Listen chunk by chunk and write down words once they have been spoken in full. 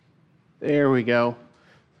There we go.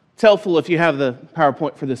 It's helpful if you have the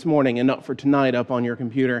PowerPoint for this morning and not for tonight up on your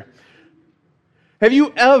computer. Have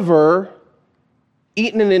you ever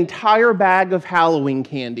eaten an entire bag of Halloween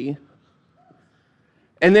candy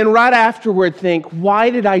and then right afterward think,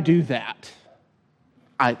 why did I do that?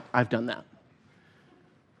 I've done that.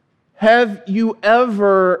 Have you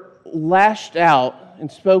ever lashed out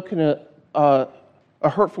and spoken a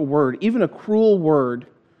hurtful word, even a cruel word,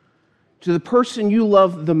 to the person you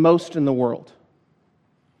love the most in the world?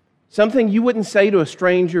 Something you wouldn't say to a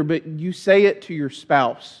stranger, but you say it to your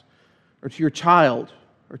spouse, or to your child,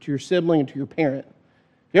 or to your sibling, or to your parent.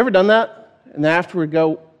 You ever done that? And then afterward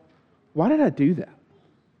go, why did I do that?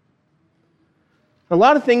 A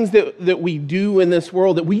lot of things that we do in this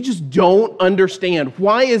world that we just don't understand.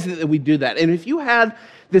 Why is it that we do that? And if you had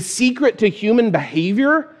the secret to human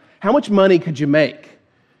behavior, how much money could you make?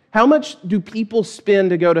 How much do people spend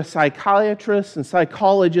to go to psychiatrists and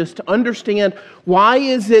psychologists to understand why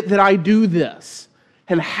is it that I do this?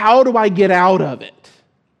 And how do I get out of it?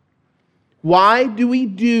 Why do we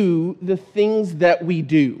do the things that we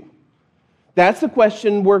do? That's the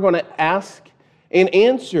question we're going to ask and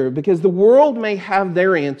answer, because the world may have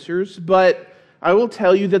their answers, but I will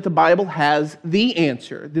tell you that the Bible has the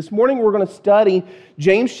answer. This morning we're going to study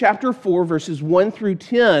James chapter 4, verses 1 through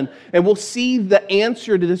 10, and we'll see the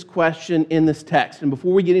answer to this question in this text. And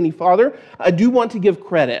before we get any farther, I do want to give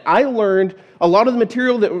credit. I learned a lot of the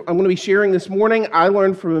material that I'm going to be sharing this morning, I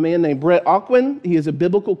learned from a man named Brett Ockwin. He is a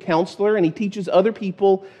biblical counselor, and he teaches other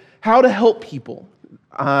people how to help people.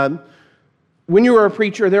 When you are a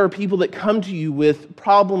preacher, there are people that come to you with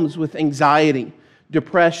problems with anxiety,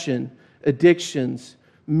 depression, addictions,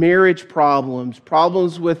 marriage problems,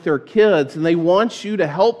 problems with their kids, and they want you to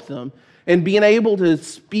help them. And being able to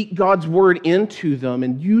speak God's word into them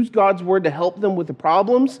and use God's word to help them with the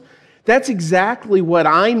problems, that's exactly what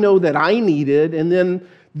I know that I needed. And then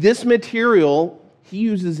this material he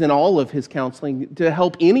uses in all of his counseling to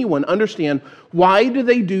help anyone understand why do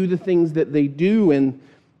they do the things that they do. And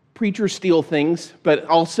preachers steal things, but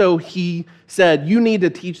also he said, you need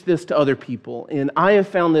to teach this to other people. And I have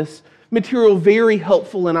found this material very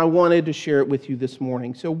helpful, and I wanted to share it with you this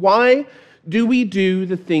morning. So why do we do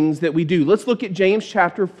the things that we do? Let's look at James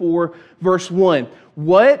chapter 4, verse 1.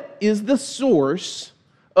 What is the source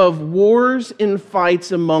of wars and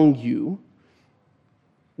fights among you?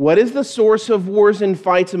 What is the source of wars and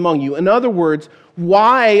fights among you? In other words,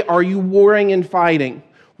 why are you warring and fighting?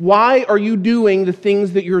 Why are you doing the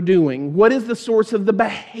things that you're doing? What is the source of the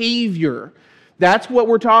behavior? That's what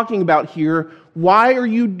we're talking about here. Why are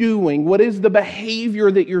you doing? What is the behavior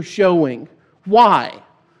that you're showing? Why?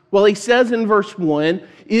 Well, he says in verse 1,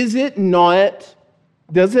 does it not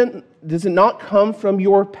come from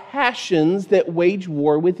your passions that wage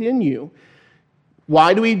war within you?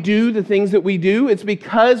 Why do we do the things that we do? It's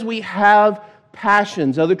because we have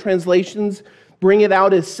passions. Other translations bring it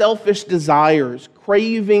out as selfish desires,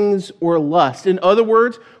 cravings, or lust. In other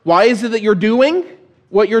words, why is it that you're doing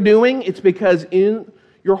what you're doing? It's because in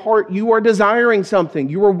your heart you are desiring something,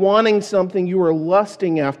 you are wanting something, you are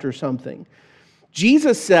lusting after something.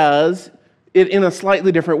 Jesus says it in a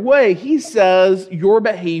slightly different way. He says your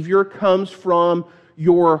behavior comes from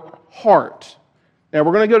your heart. Now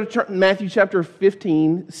we're going to go to Matthew chapter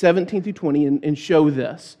 15, 17 through 20 and show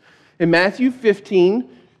this. In Matthew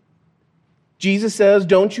 15, Jesus says,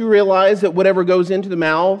 don't you realize that whatever goes into the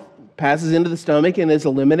mouth passes into the stomach and is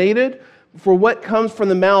eliminated? For what comes from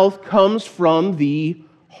the mouth comes from the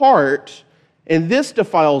heart, and this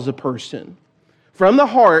defiles a person. From the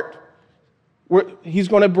heart, he's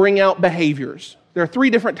going to bring out behaviors. There are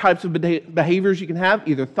three different types of behaviors you can have,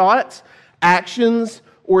 either thoughts, actions,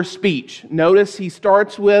 or speech. Notice he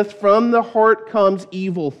starts with, from the heart comes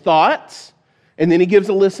evil thoughts, and then he gives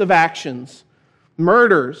a list of actions.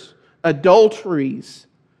 Murders, adulteries,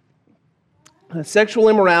 sexual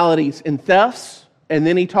immoralities, and thefts, and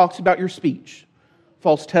then he talks about your speech,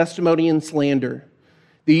 false testimony and slander.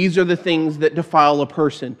 These are the things that defile a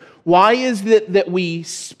person. Why is it that we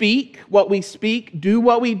speak what we speak, do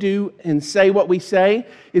what we do, and say what we say?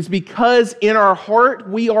 Is because in our heart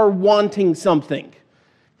we are wanting something.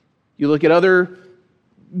 You look at other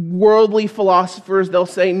worldly philosophers, they'll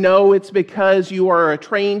say, no, it's because you are a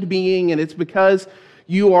trained being, and it's because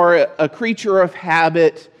you are a creature of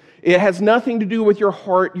habit. It has nothing to do with your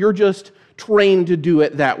heart. You're just trained to do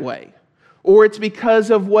it that way. Or it's because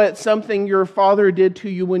of something your father did to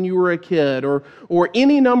you when you were a kid, or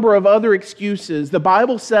any number of other excuses. The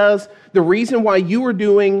Bible says the reason why you were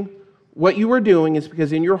doing what you were doing is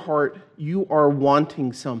because in your heart you are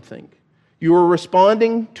wanting something. You are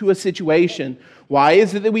responding to a situation. Why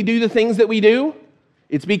is it that we do the things that we do?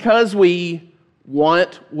 It's because we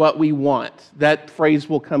want what we want. That phrase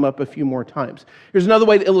will come up a few more times. Here's another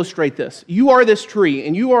way to illustrate this. You are this tree,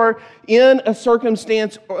 and you are in a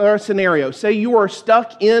circumstance or a scenario. Say you are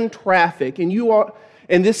stuck in traffic, and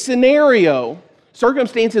this scenario,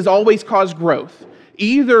 circumstances always cause growth.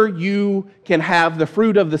 Either you can have the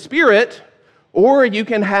fruit of the Spirit, or you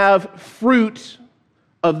can have fruit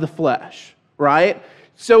of the flesh, right?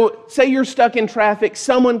 So say you're stuck in traffic,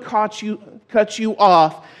 someone cuts you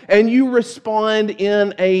off, and you respond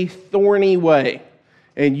in a thorny way,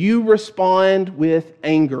 and you respond with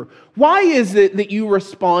anger. Why is it that you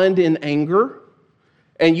respond in anger,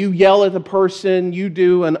 and you yell at the person, you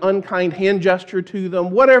do an unkind hand gesture to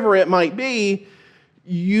them, whatever it might be,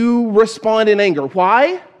 you respond in anger?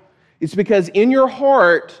 Why? It's because in your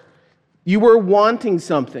heart, you were wanting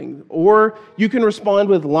something. Or you can respond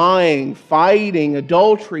with lying, fighting,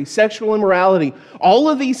 adultery, sexual immorality. All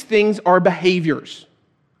of these things are behaviors.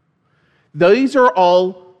 These are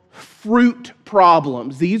all fruit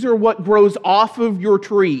problems. These are what grows off of your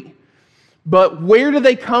tree. But where do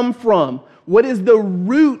they come from? What is the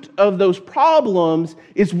root of those problems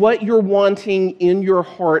is what you're wanting in your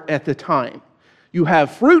heart at the time. You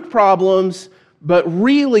have fruit problems, but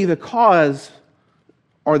really the cause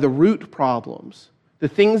are the root problems. The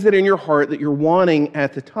things that are in your heart that you're wanting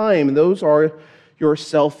at the time, and those are your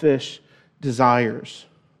selfish desires.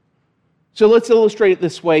 So let's illustrate it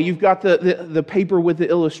this way. You've got the paper with the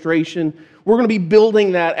illustration. We're going to be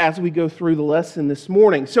building that as we go through the lesson this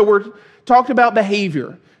morning. So we're talking about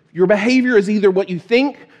behavior. Your behavior is either what you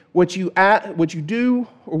think, what you do,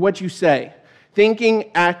 or what you say.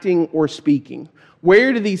 Thinking, acting, or speaking.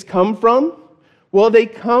 Where do these come from? Well, they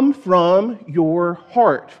come from your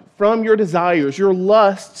heart, from your desires, your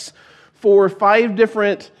lusts for 5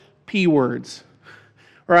 different P words,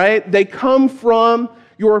 right? They come from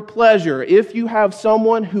your pleasure. If you have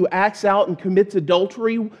someone who acts out and commits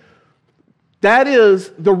adultery, that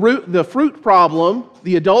is the fruit problem,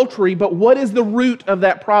 the adultery, but what is the root of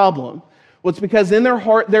that problem? Well, it's because in their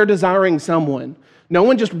heart they're desiring someone. No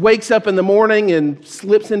one just wakes up in the morning and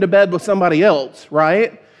slips into bed with somebody else,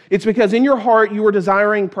 right? It's because in your heart you are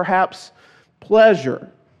desiring perhaps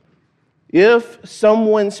pleasure. If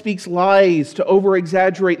someone speaks lies to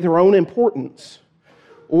over-exaggerate their own importance,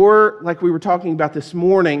 or like we were talking about this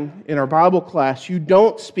morning in our Bible class, you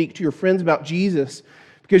don't speak to your friends about Jesus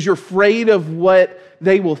because you're afraid of what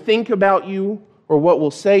they will think about you or what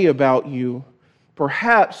will say about you.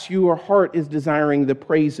 Perhaps your heart is desiring the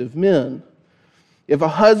praise of men. If a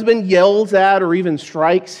husband yells at or even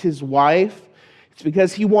strikes his wife, it's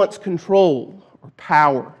because he wants control or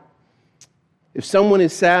power. If someone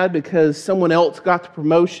is sad because someone else got the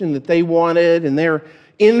promotion that they wanted and they're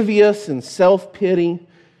envious and self-pity,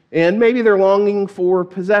 and maybe they're longing for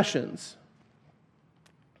possessions.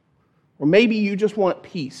 Or maybe you just want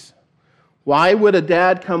peace. Why would a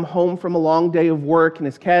dad come home from a long day of work and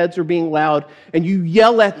his kids are being loud and you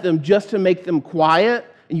yell at them just to make them quiet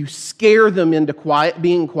and you scare them into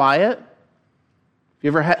being quiet?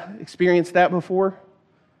 Have you ever experienced that before?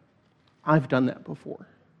 I've done that before.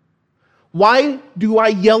 Why do I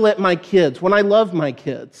yell at my kids when I love my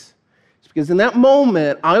kids? It's because in that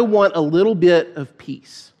moment, I want a little bit of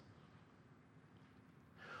peace.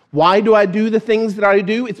 Why do I do the things that I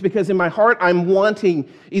do? It's because in my heart, I'm wanting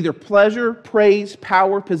either pleasure, praise,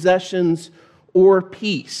 power, possessions, or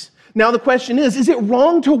peace. Now the question is it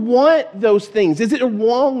wrong to want those things? Is it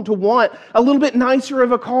wrong to want a little bit nicer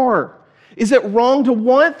of a car? Is it wrong to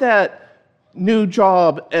want that new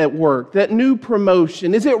job at work, that new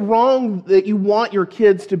promotion? Is it wrong that you want your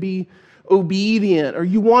kids to be obedient or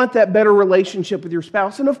you want that better relationship with your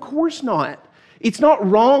spouse? And of course not. It's not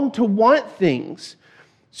wrong to want things.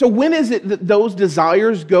 So when is it that those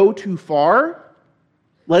desires go too far?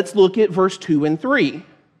 Let's look at verse 2 and 3.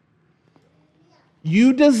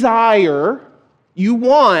 You desire, you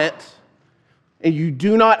want, and you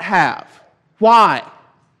do not have. Why?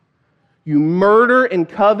 You murder and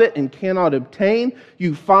covet and cannot obtain.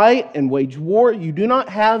 You fight and wage war. You do not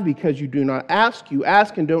have because you do not ask. You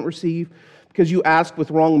ask and don't receive because you ask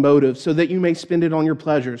with wrong motives so that you may spend it on your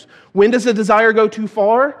pleasures. When does a desire go too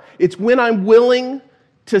far? It's when I'm willing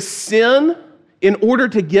to sin in order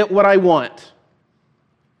to get what I want.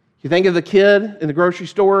 You think of the kid in the grocery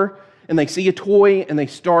store and they see a toy and they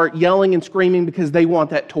start yelling and screaming because they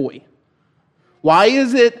want that toy. Why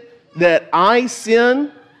is it that I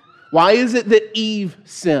sin? Why is it that Eve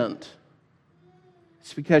sinned?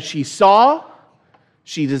 It's because she saw,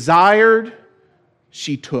 she desired,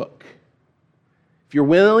 she took. If you're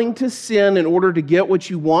willing to sin in order to get what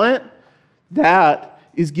you want, that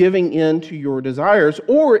is giving in to your desires,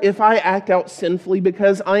 or if I act out sinfully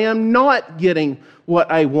because I am not getting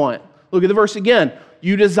what I want. Look at the verse again.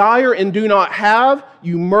 You desire and do not have,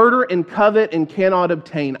 you murder and covet and cannot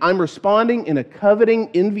obtain. I'm responding in a coveting,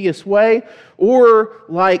 envious way, or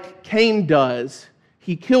like Cain does,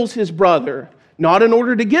 he kills his brother, not in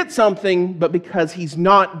order to get something, but because he's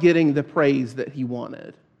not getting the praise that he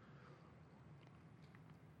wanted.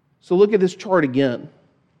 So look at this chart again.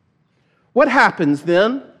 What happens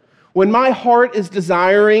then when my heart is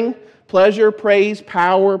desiring pleasure, praise,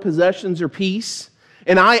 power, possessions, or peace,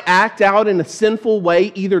 and I act out in a sinful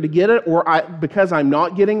way either to get it or because I'm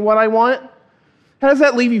not getting what I want? How does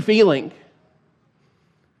that leave you feeling?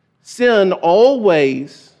 Sin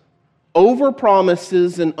always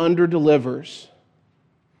overpromises and underdelivers.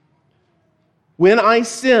 When I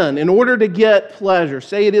sin in order to get pleasure,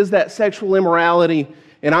 say it is that sexual immorality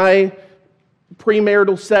and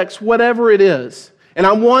premarital sex, whatever it is, and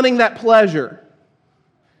I'm wanting that pleasure,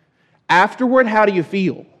 afterward, how do you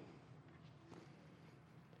feel?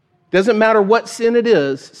 Doesn't matter what sin it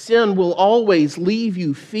is, sin will always leave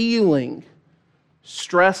you feeling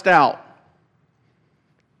stressed out,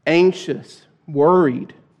 anxious,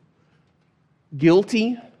 worried,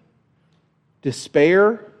 guilty,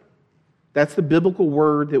 despair. That's the biblical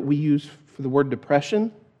word that we use for the word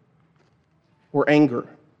depression or anger.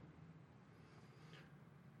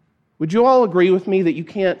 Would you all agree with me that you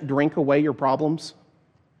can't drink away your problems?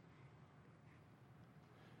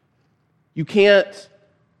 You can't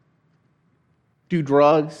do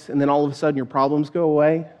drugs and then all of a sudden your problems go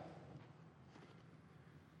away?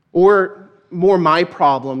 Or more my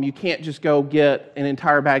problem, you can't just go get an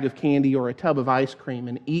entire bag of candy or a tub of ice cream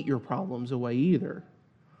and eat your problems away either.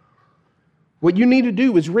 What you need to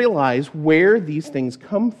do is realize where these things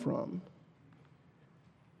come from.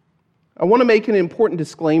 I want to make an important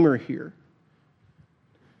disclaimer here.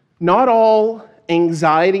 Not all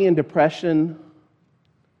anxiety and depression,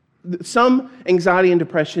 some anxiety and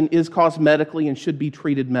depression is caused medically and should be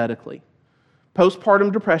treated medically.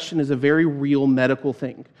 Postpartum depression is a very real medical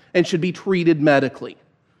thing and should be treated medically.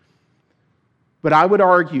 But I would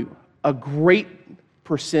argue a great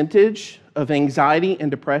percentage of anxiety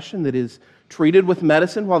and depression that is treated with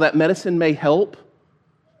medicine, while that medicine may help,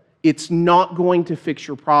 it's not going to fix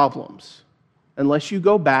your problems unless you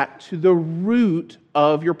go back to the root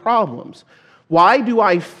of your problems. Why do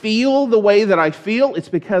I feel the way that I feel? It's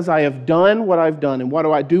because I have done what I've done. And why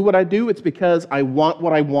do I do what I do? It's because I want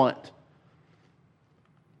what I want.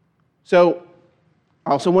 So,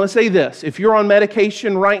 I also want to say this. If you're on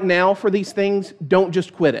medication right now for these things, don't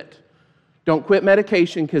just quit it. Don't quit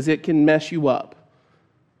medication because it can mess you up.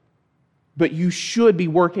 But you should be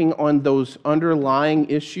working on those underlying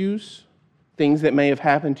issues, things that may have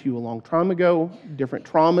happened to you a long time ago, different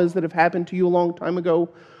traumas that have happened to you a long time ago.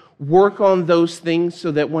 Work on those things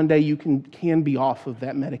so that one day you can be off of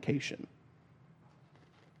that medication.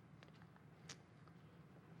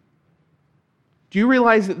 Do you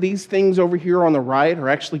realize that these things over here on the right are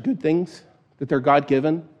actually good things? That they're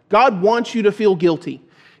God-given? God wants you to feel guilty.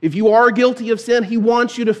 If you are guilty of sin, He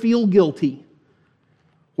wants you to feel guilty.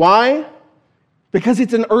 Why? Because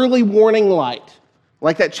it's an early warning light.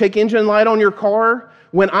 Like that check engine light on your car.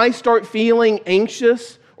 When I start feeling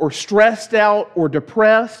anxious or stressed out or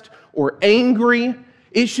depressed or angry,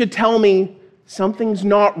 it should tell me something's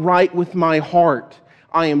not right with my heart.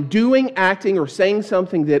 I am doing, acting, or saying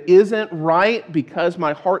something that isn't right because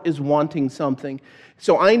my heart is wanting something.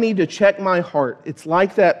 So I need to check my heart. It's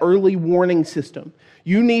like that early warning system.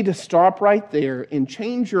 You need to stop right there and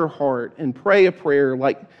change your heart and pray a prayer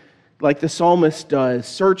like the psalmist does.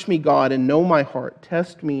 Search me, God, and know my heart.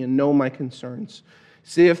 Test me and know my concerns.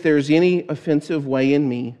 See if there's any offensive way in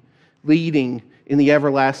me, leading in the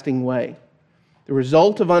everlasting way. The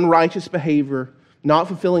result of unrighteous behavior, not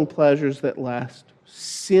fulfilling pleasures that last.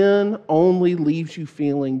 Sin only leaves you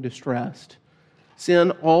feeling distressed.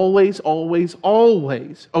 Sin always, always,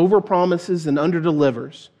 always overpromises and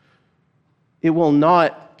underdelivers. It will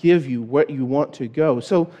not give you what you want to go.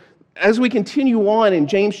 So as we continue on in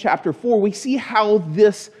James chapter 4, we see how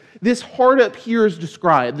this heart up here is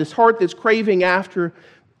described. This heart that's craving after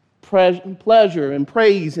pleasure and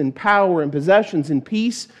praise and power and possessions and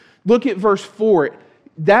peace. Look at verse 4.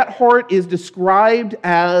 That heart is described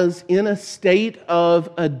as in a state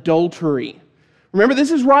of adultery. Remember,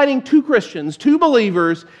 this is writing to Christians, to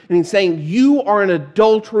believers, and he's saying, you are an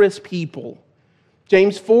adulterous people.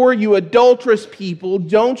 James 4, you adulterous people,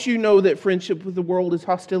 don't you know that friendship with the world is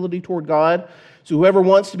hostility toward God? So whoever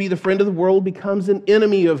wants to be the friend of the world becomes an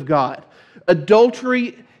enemy of God.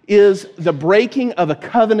 Adultery is the breaking of a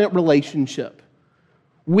covenant relationship.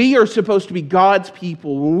 We are supposed to be God's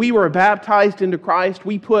people. When we were baptized into Christ,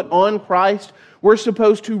 we put on Christ. We're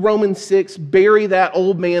supposed to, Romans 6, bury that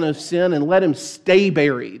old man of sin and let him stay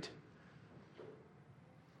buried.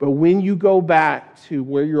 But when you go back to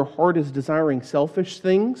where your heart is desiring selfish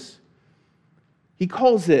things, he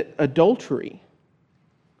calls it adultery.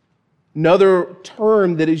 Another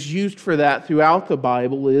term that is used for that throughout the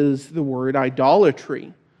Bible is the word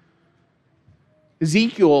idolatry.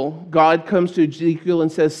 Ezekiel, God comes to Ezekiel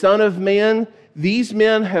and says, "Son of man, these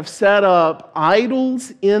men have set up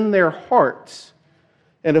idols in their hearts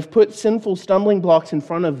and have put sinful stumbling blocks in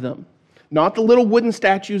front of them. Not the little wooden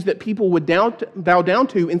statues that people would bow down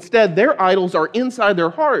to. Instead, their idols are inside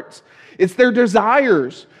their hearts. It's their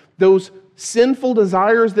desires, those sinful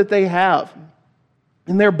desires that they have.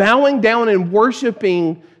 And they're bowing down and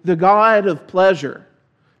worshiping the God of pleasure,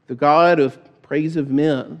 the God of praise of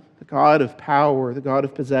men, the God of power, the God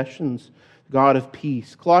of possessions, the God of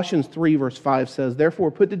peace." Colossians 3 verse 5 says,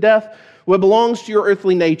 "Therefore put to death what belongs to your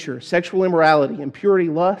earthly nature, sexual immorality, impurity,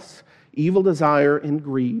 lust, evil desire, and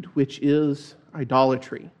greed, which is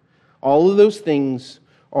idolatry." All of those things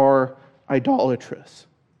are idolatrous.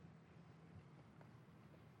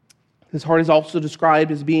 His heart is also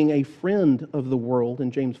described as being a friend of the world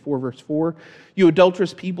in James 4 verse 4. "You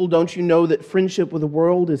adulterous people, don't you know that friendship with the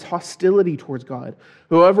world is hostility towards God?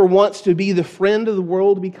 Whoever wants to be the friend of the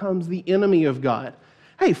world becomes the enemy of God."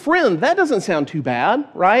 Hey, friend, that doesn't sound too bad,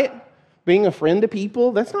 right? Being a friend to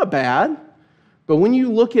people, that's not bad. But when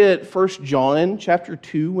you look at 1 John chapter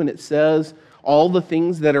 2, when it says all the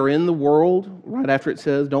things that are in the world, right after it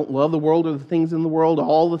says, "Don't love the world or the things in the world,"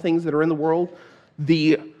 all the things that are in the world,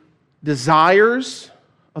 the desires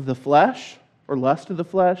of the flesh or lust of the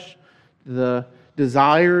flesh, the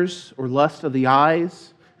desires or lust of the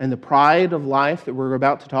eyes, and the pride of life that we're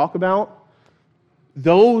about to talk about,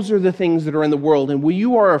 those are the things that are in the world. And when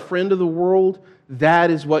you are a friend of the world, that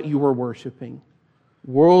is what you are worshiping.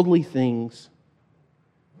 Worldly things.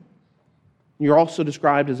 You're also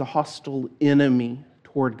described as a hostile enemy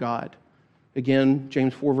toward God. Again,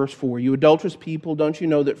 James 4 verse 4, "You adulterous people, don't you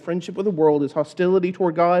know that friendship with the world is hostility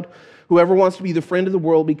toward God? Whoever wants to be the friend of the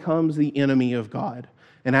world becomes the enemy of God."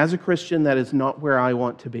 And as a Christian, that is not where I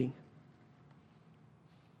want to be.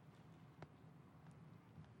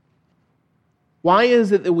 Why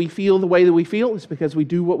is it that we feel the way that we feel? It's because we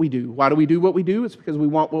do what we do. Why do we do what we do? It's because we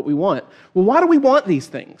want what we want. Well, why do we want these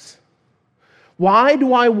things? Why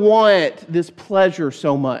do I want this pleasure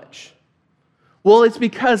so much? Well, it's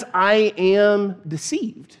because I am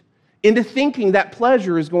deceived into thinking that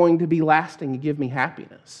pleasure is going to be lasting and give me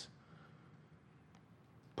happiness.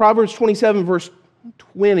 Proverbs 27 verse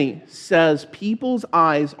 20 says, "People's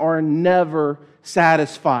eyes are never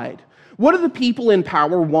satisfied." What do the people in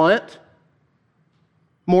power want?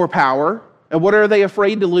 More power. And what are they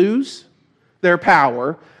afraid to lose? Their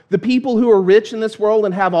power. The people who are rich in this world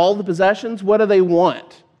and have all the possessions, what do they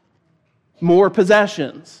want? More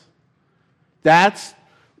possessions.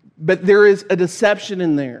 But there is a deception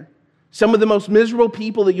in there. Some of the most miserable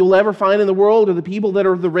people that you'll ever find in the world are the people that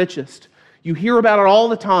are the richest. You hear about it all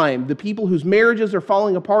the time. The people whose marriages are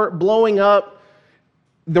falling apart, blowing up.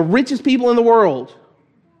 The richest people in the world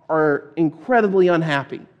are incredibly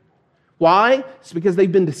unhappy. Why? It's because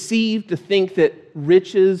they've been deceived to think that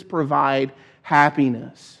riches provide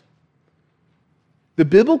happiness. The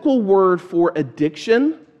biblical word for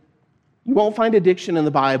addiction, you won't find addiction in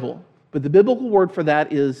the Bible. But the biblical word for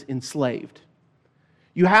that is enslaved.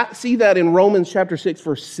 You see that in Romans chapter 6,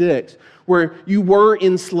 verse 6, where you were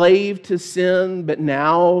enslaved to sin, but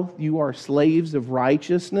now you are slaves of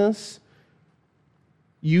righteousness.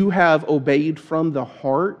 You have obeyed from the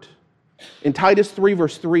heart. In Titus 3,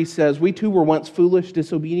 verse 3 says, "We too were once foolish,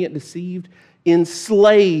 disobedient, deceived,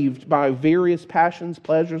 enslaved by various passions,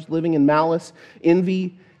 pleasures, living in malice,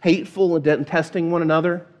 envy, hateful, and detesting one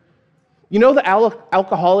another." You know the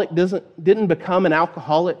alcoholic didn't become an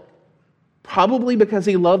alcoholic probably because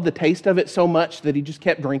he loved the taste of it so much that he just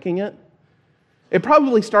kept drinking it. It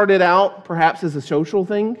probably started out perhaps as a social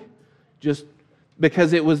thing, just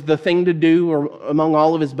because it was the thing to do among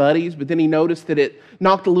all of his buddies, but then he noticed that it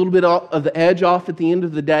knocked a little bit of the edge off at the end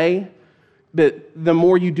of the day. But the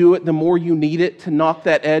more you do it, the more you need it to knock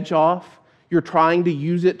that edge off. You're trying to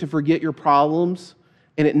use it to forget your problems,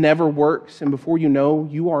 and it never works, and before you know,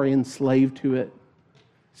 you are enslaved to it.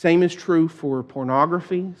 Same is true for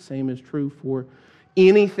pornography. Same is true for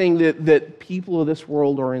anything that people of this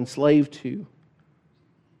world are enslaved to.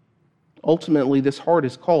 Ultimately, this heart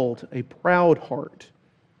is called a proud heart.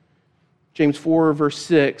 James 4, verse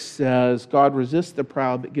 6 says, "God resists the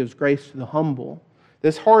proud, but gives grace to the humble."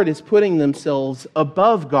 This heart is putting themselves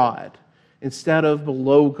above God instead of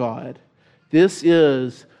below God. This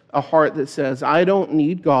is a heart that says, I don't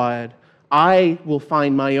need God. I will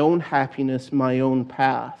find my own happiness, my own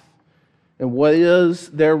path. And what is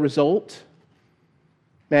their result?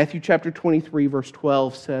 Matthew chapter 23, verse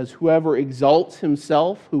 12 says, whoever exalts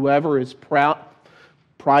himself, whoever is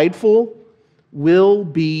prideful, will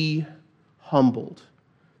be humbled.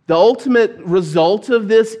 The ultimate result of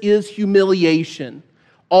this is humiliation.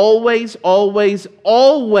 Always, always,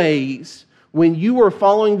 always, when you are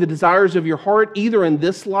following the desires of your heart, either in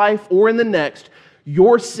this life or in the next,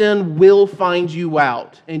 your sin will find you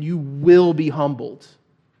out and you will be humbled.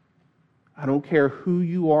 I don't care who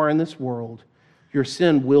you are in this world, your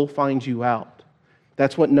sin will find you out.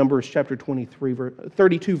 That's what Numbers chapter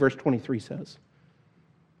 32, verse 23 says.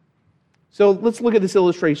 So let's look at this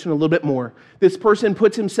illustration a little bit more. This person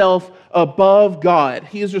puts himself above God.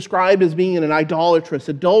 He is described as being in an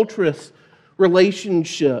adulterous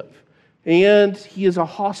relationship. And he is a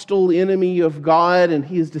hostile enemy of God, and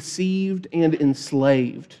he is deceived and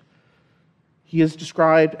enslaved. He is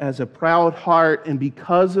described as a proud heart, and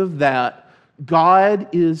because of that, God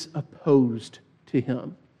is opposed to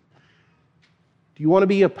him. Do you want to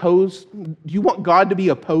be opposed? Do you want God to be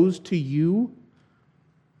opposed to you?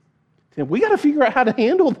 We got to figure out how to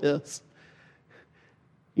handle this.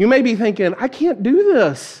 You may be thinking, I can't do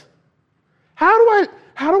this. How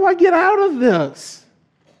do I get out of this?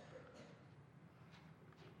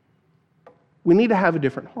 We need to have a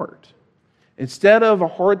different heart. Instead of a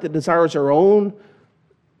heart that desires our own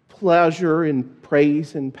pleasure and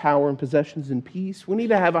praise and power and possessions and peace, we need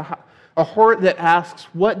to have a heart that asks,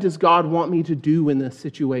 what does God want me to do in this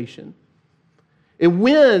situation? And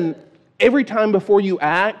when every time before you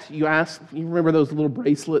act, you ask, you remember those little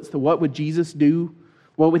bracelets, to what would Jesus do?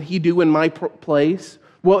 What would he do in my place?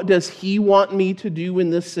 What does he want me to do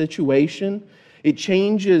in this situation? It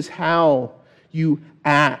changes how you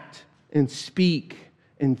act and speak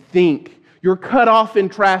and think. You're cut off in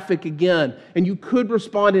traffic again, and you could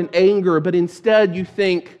respond in anger, but instead you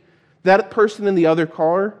think, that person in the other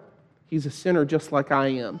car, he's a sinner just like I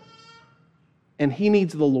am, and he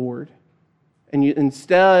needs the Lord. And you,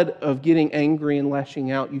 instead of getting angry and lashing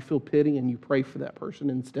out, you feel pity and you pray for that person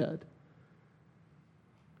instead.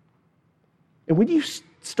 And when you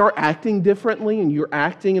start acting differently and you're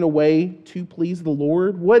acting in a way to please the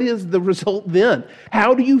Lord, what is the result then?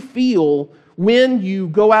 How do you feel when you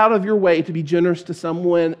go out of your way to be generous to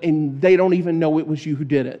someone and they don't even know it was you who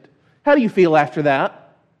did it? How do you feel after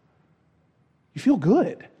that? You feel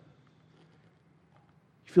good.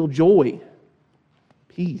 You feel joy,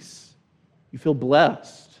 peace. You feel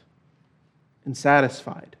blessed and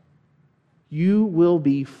satisfied. You will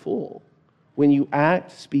be full when you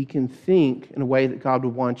act, speak, and think in a way that God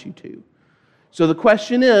would want you to. So the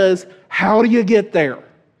question is, how do you get there?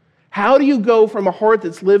 How do you go from a heart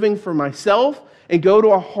that's living for myself and go to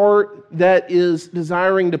a heart that is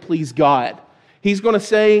desiring to please God? He's going to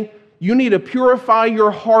say, you need to purify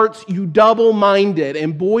your hearts, you double-minded.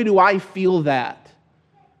 And boy, do I feel that.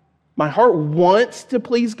 My heart wants to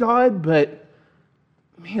please God, but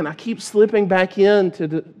man, I keep slipping back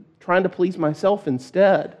into trying to please myself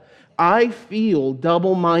instead. I feel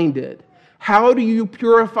double-minded. How do you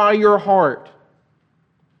purify your heart?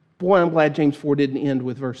 Boy, I'm glad James 4 didn't end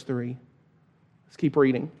with verse 3. Let's keep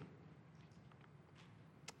reading.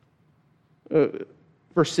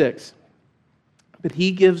 Verse 6. But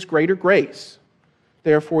he gives greater grace.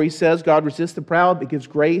 Therefore, he says, God resists the proud, but gives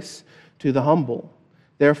grace to the humble.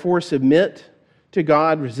 Therefore, submit to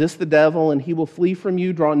God, resist the devil, and he will flee from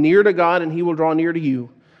you. Draw near to God, and he will draw near to you.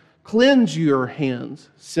 Cleanse your hands,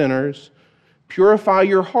 sinners. Purify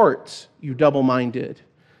your hearts, you double-minded.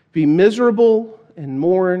 Be miserable and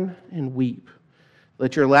mourn and weep.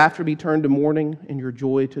 Let your laughter be turned to mourning and your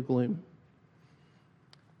joy to gloom.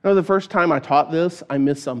 You know, the first time I taught this, I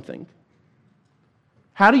missed something.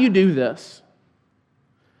 How do you do this?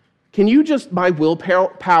 Can you just by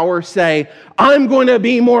willpower say, I'm going to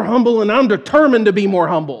be more humble and I'm determined to be more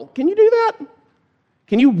humble? Can you do that?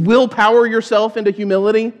 Can you willpower yourself into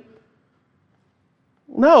humility?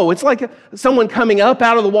 No, it's like someone coming up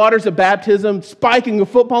out of the waters of baptism, spiking a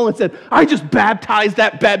football and said, I just baptized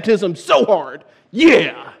that baptism so hard.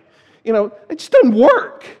 Yeah. You know, it just doesn't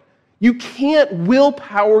work. You can't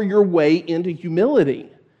willpower your way into humility.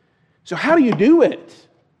 So how do you do it?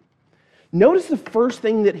 Notice the first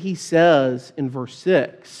thing that he says in verse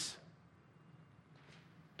 6.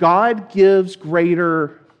 God gives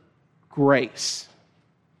greater grace.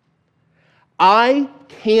 I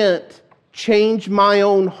can't change my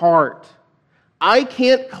own heart. I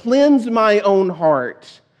can't cleanse my own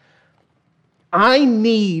heart. I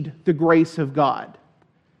need the grace of God.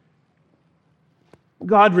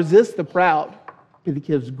 God resists the proud, but He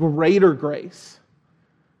gives greater grace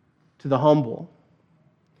to the humble.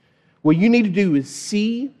 What you need to do is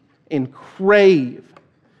see and crave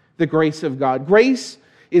the grace of God. Grace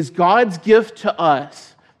is God's gift to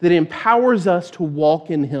us that empowers us to walk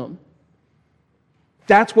in Him.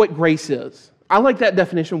 That's what grace is. I like that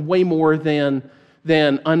definition way more than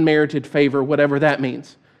unmerited favor, whatever that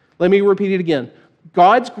means. Let me repeat it again.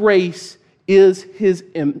 God's grace is His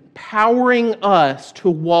empowering us to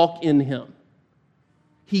walk in Him.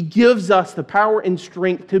 He gives us the power and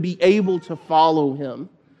strength to be able to follow Him.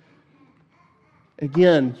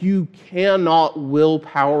 Again, you cannot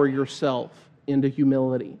willpower yourself into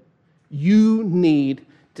humility. You need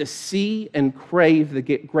to see and crave the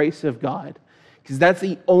grace of God, because that's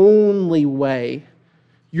the only way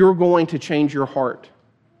you're going to change your heart.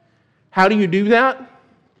 How do you do that?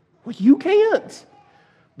 Well, you can't.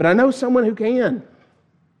 But I know someone who can.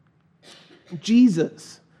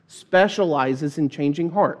 Jesus specializes in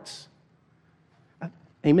changing hearts.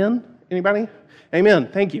 Amen? Anybody? Amen.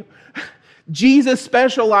 Thank you. Jesus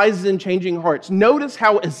specializes in changing hearts. Notice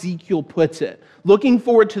how Ezekiel puts it. Looking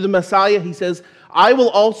forward to the Messiah, he says, I will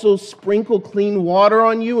also sprinkle clean water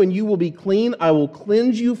on you, and you will be clean. I will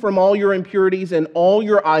cleanse you from all your impurities and all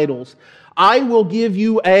your idols. I will give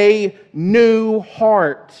you a new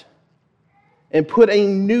heart and put a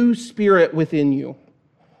new spirit within you.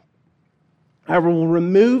 I will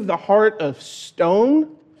remove the heart of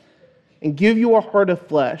stone and give you a heart of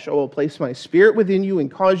flesh. I will place my spirit within you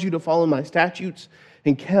and cause you to follow my statutes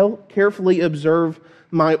and carefully observe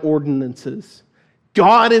my ordinances.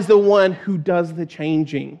 God is the one who does the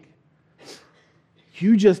changing.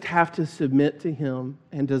 You just have to submit to Him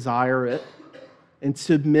and desire it, and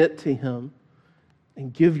submit to Him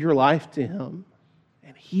and give your life to Him,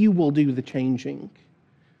 and He will do the changing.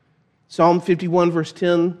 Psalm 51 verse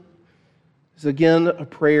 10 is again a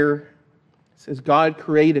prayer. It says, God,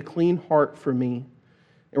 create a clean heart for me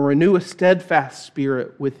and renew a steadfast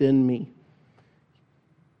spirit within me.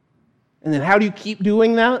 And then how do you keep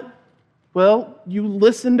doing that? Well, you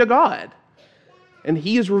listen to God. And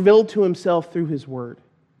He is revealed to Himself through His Word.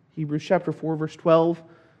 Hebrews chapter 4, verse 12.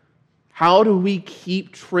 How do we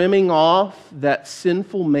keep trimming off that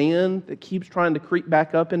sinful man that keeps trying to creep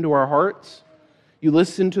back up into our hearts? You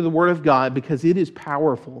listen to the Word of God, because it is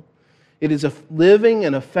powerful. It is living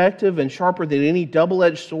and effective and sharper than any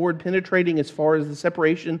double-edged sword, penetrating as far as the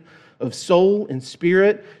separation of soul and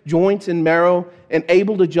spirit, joints and marrow, and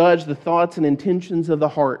able to judge the thoughts and intentions of the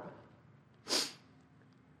heart.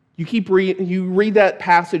 You read that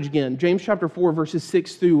passage again, James chapter 4, verses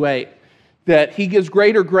 6 through 8, that He gives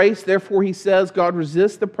greater grace. Therefore, He says, God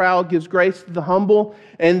resists the proud, gives grace to the humble.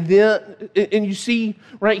 And you see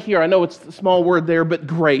right here, I know it's a small word there, but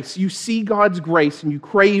grace. You see God's grace and you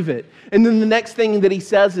crave it. And then the next thing that He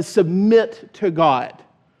says is submit to God.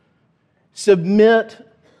 Submit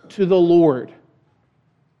to the Lord.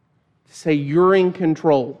 Say, you're in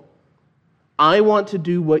control. I want to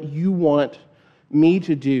do what you want me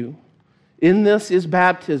to do. In this is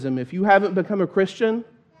baptism. If you haven't become a Christian,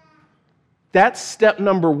 that's step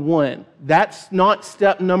number 1. That's not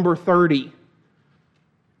step number 30.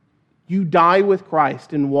 You die with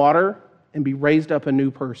Christ in water and be raised up a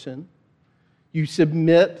new person. You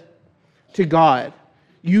submit to God.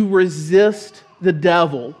 You resist the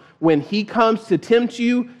devil. When he comes to tempt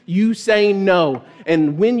you, you say no.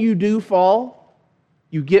 And when you do fall,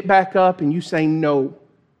 you get back up and you say no.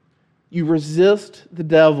 You resist the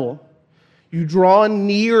devil. You draw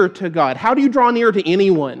near to God. How do you draw near to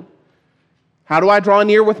anyone? How do I draw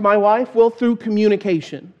near with my wife? Well, through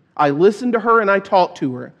communication. I listen to her and I talk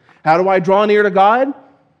to her. How do I draw near to God?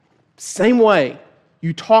 Same way.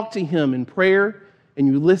 You talk to Him in prayer and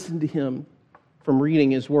you listen to Him from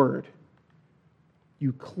reading His Word.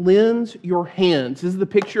 You cleanse your hands. This is the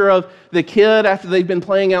picture of the kid after they've been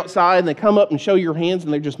playing outside and they come up and show your hands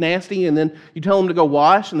and they're just nasty, and then you tell them to go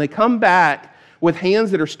wash and they come back with hands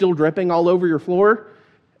that are still dripping all over your floor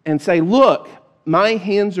and say, look, my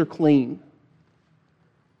hands are clean.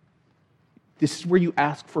 This is where you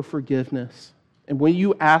ask for forgiveness. And when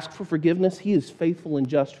you ask for forgiveness, He is faithful and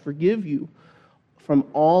just to forgive you from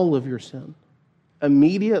all of your sin,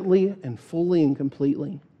 immediately and fully and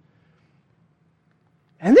completely.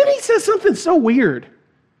 And then He says something so weird.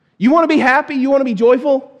 You want to be happy? You want to be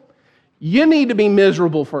joyful? You need to be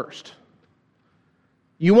miserable first.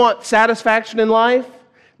 You want satisfaction in life?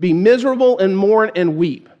 Be miserable and mourn and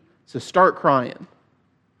weep. So start crying. Does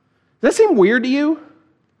that seem weird to you?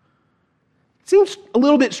 It seems a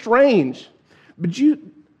little bit strange. But have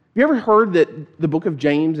you ever heard that the book of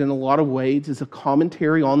James, in a lot of ways, is a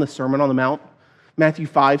commentary on the Sermon on the Mount? Matthew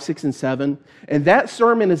 5, 6, and 7. And that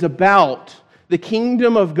sermon is about the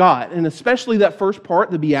kingdom of God, and especially that first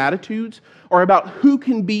part, the Beatitudes, are about who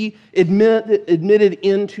can be admitted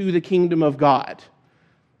into the kingdom of God.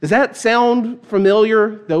 Does that sound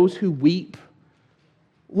familiar? Those who weep.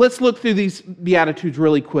 Let's look through these Beatitudes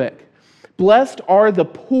really quick. Blessed are the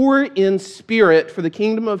poor in spirit, for the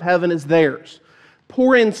kingdom of heaven is theirs.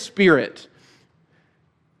 Poor in spirit.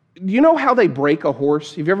 Do you know how they break a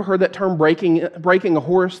horse? Have you ever heard that term, breaking a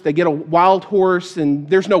horse? They get a wild horse, and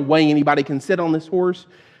there's no way anybody can sit on this horse.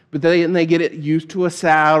 But they get it used to a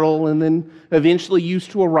saddle, and then eventually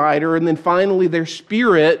used to a rider, and then finally their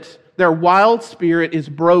spirit, their wild spirit is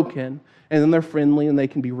broken, and then they're friendly and they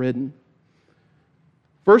can be ridden.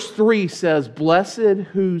 Verse 3 says, blessed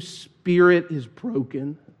whose spirit is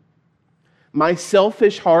broken. My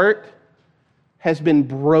selfish heart has been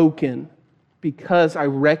broken because I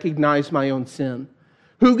recognize my own sin.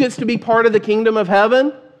 Who gets to be part of the kingdom of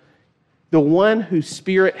heaven? The one whose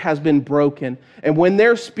spirit has been broken. And when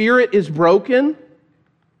their spirit is broken,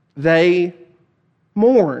 they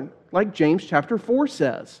mourn, like James chapter 4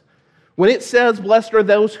 says. When it says, blessed are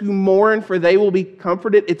those who mourn, for they will be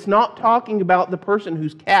comforted, it's not talking about the person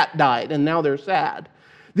whose cat died and now they're sad.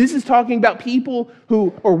 This is talking about people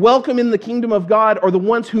who are welcome in the kingdom of God are the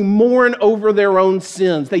ones who mourn over their own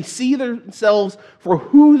sins. They see themselves for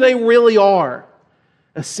who they really are,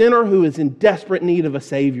 a sinner who is in desperate need of a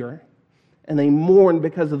Savior, and they mourn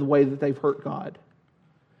because of the way that they've hurt God.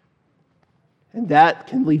 And that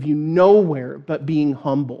can leave you nowhere but being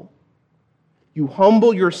humble. You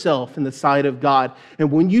humble yourself in the sight of God, and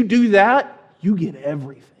when you do that, you get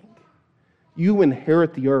everything. You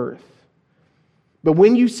inherit the earth. But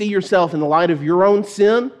when you see yourself in the light of your own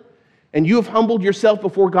sin, and you have humbled yourself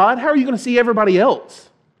before God, how are you going to see everybody else?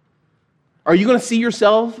 Are you going to see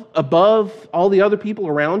yourself above all the other people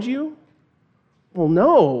around you? Well,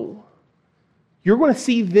 no. You're going to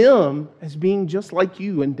see them as being just like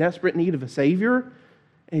you in desperate need of a Savior,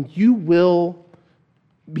 and you will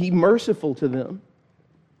be merciful to them.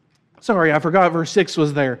 Sorry, I forgot verse 6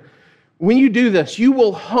 was there. When you do this, you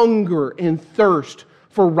will hunger and thirst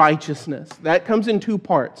for righteousness. That comes in two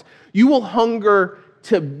parts. You will hunger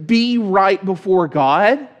to be right before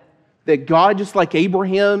God, that God, just like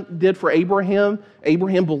Abraham did for Abraham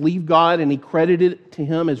believed God and he credited it to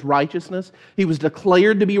him as righteousness. He was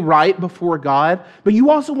declared to be right before God. But you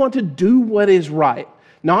also want to do what is right.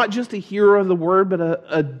 Not just a hearer of the word, but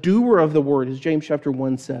a doer of the word, as James chapter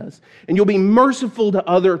 1 says. And you'll be merciful to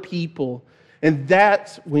other people. And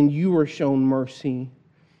that's when you are shown mercy.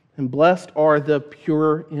 And blessed are the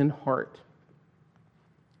pure in heart,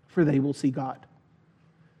 for they will see God.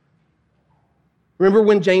 Remember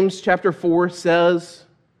when James chapter 4 says,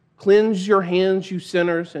 cleanse your hands, you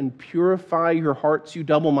sinners, and purify your hearts, you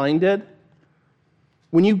double-minded?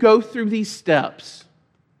 When you go through these steps,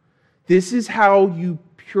 this is how you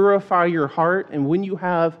purify your heart. And when you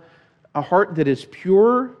have a heart that is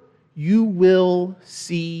pure, you will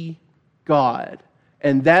see God.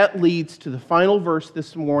 And that leads to the final verse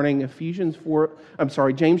this morning,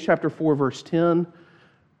 James chapter 4, verse 10.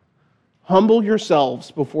 Humble yourselves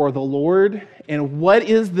before the Lord, and what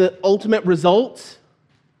is the ultimate result?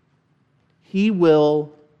 He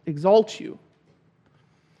will exalt you.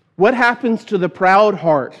 What happens to the proud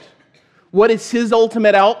heart? What is his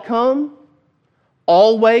ultimate outcome?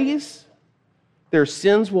 Always, their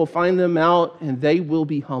sins will find them out, and they will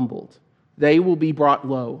be humbled. They will be brought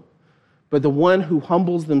low. But the one who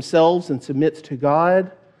humbles themselves and submits to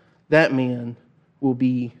God, that man will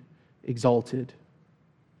be exalted.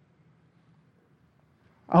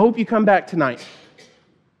 I hope you come back tonight.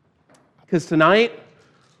 Because tonight,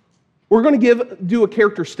 we're going to do a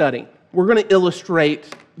character study. We're going to illustrate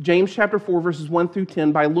James chapter 4, verses 1 through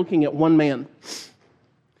 10 by looking at one man.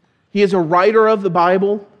 He is a writer of the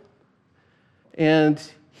Bible, and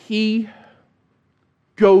he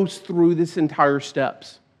goes through this entire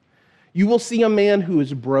steps. You will see a man who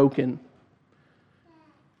is broken.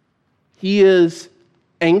 He is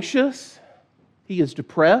anxious. He is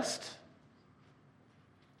depressed.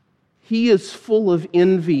 He is full of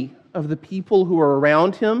envy of the people who are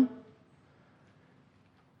around him.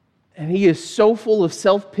 And he is so full of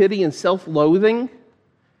self-pity and self-loathing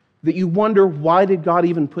that you wonder, why did God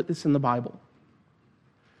even put this in the Bible?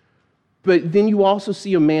 But then you also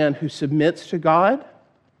see a man who submits to God,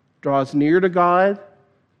 draws near to God,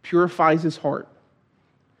 purifies his heart.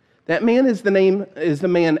 That man is the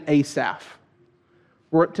man Asaph.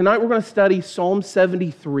 Tonight we're going to study Psalm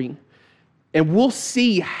 73. And we'll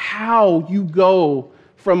see how you go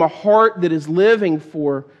from a heart that is living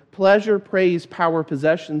for pleasure, praise, power,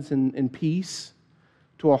 possessions, and peace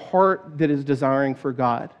to a heart that is desiring for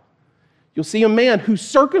God. You'll see a man whose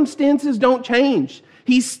circumstances don't change.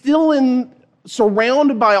 He's still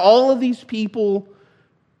surrounded by all of these people,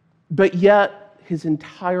 but yet his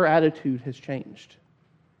entire attitude has changed.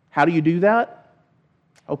 How do you do that?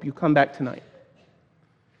 I hope you come back tonight.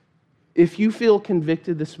 If you feel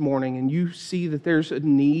convicted this morning and you see that there's a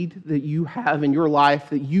need that you have in your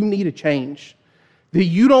life, that you need a change, that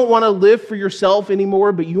you don't want to live for yourself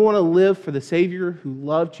anymore, but you want to live for the Savior who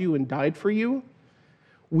loved you and died for you,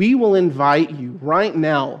 we will invite you right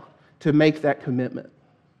now to make that commitment.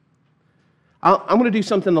 I'm going to do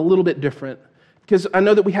something a little bit different because I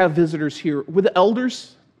know that we have visitors here. Would the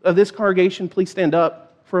elders of this congregation please stand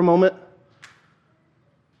up for a moment?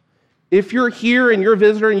 If you're here and you're a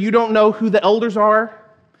visitor and you don't know who the elders are,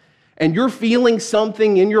 and you're feeling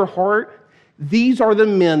something in your heart, these are the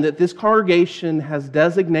men that this congregation has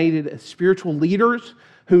designated as spiritual leaders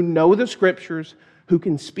who know the Scriptures, who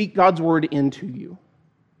can speak God's word into you.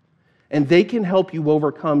 And they can help you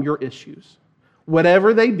overcome your issues,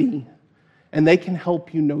 whatever they be, and they can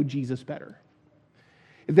help you know Jesus better.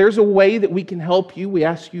 If there's a way that we can help you, we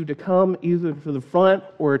ask you to come either to the front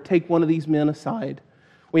or take one of these men aside.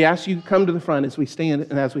 We ask you to come to the front as we stand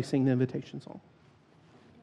and as we sing the invitation song.